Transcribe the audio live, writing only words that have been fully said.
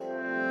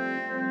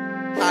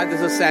Hi,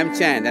 this is Sam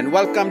Chan, and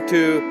welcome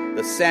to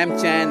the Sam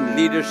Chan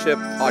Leadership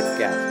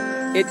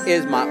Podcast. It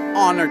is my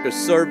honor to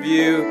serve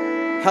you,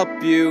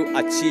 help you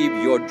achieve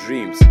your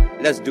dreams.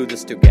 Let's do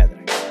this together.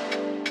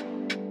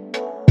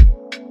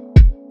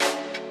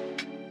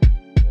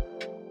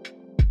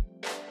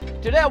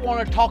 Today I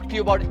want to talk to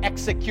you about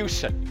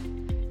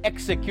execution.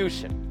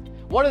 Execution.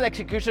 What does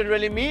execution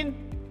really mean?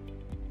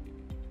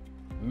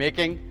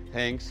 Making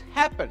things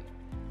happen.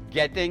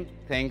 Getting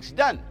things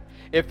done.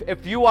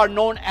 If you are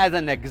known as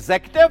an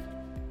executive,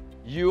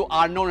 you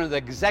are known as an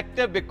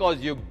executive because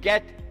you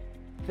get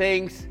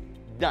things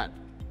done.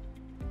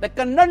 The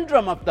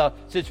conundrum of the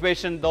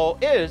situation, though,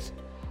 is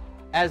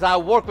as I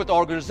work with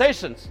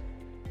organizations,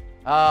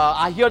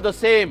 I hear the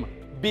same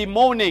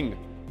bemoaning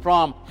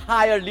from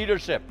higher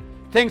leadership.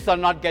 Things are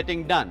not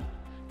getting done.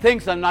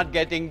 Things are not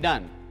getting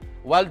done.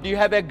 Well, do you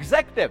have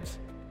executives?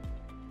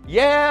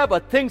 Yeah,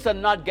 but things are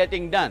not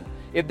getting done.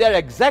 If they're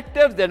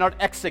executives, they're not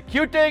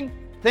executing.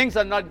 Things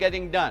are not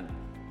getting done.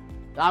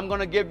 I'm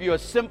going to give you a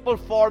simple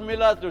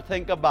formula to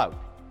think about.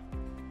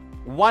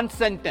 One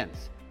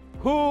sentence.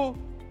 Who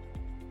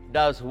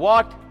does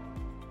what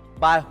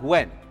by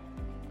when?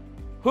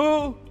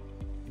 Who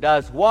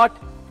does what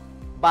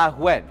by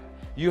when?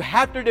 You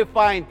have to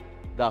define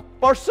the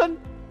person,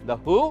 the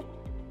who,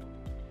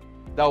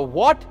 the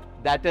what,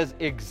 that is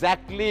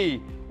exactly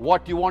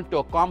what you want to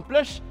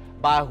accomplish,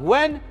 by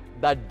when,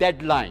 the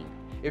deadline.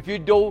 If you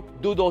do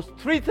those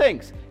three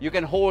things, you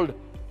can hold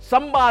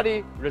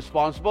somebody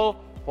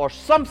responsible for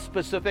some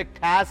specific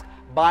task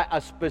by a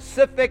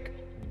specific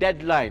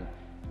deadline.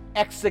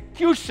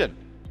 Execution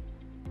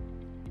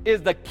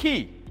is the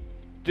key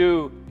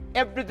to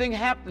everything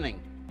happening.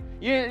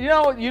 You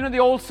know the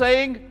old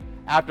saying,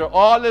 after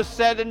all is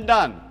said and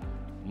done,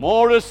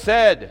 more is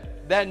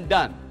said than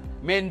done.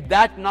 May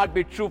that not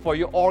be true for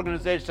your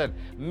organization.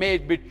 May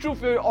it be true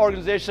for your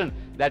organization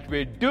that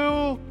we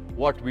do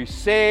what we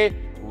say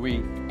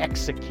we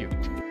execute.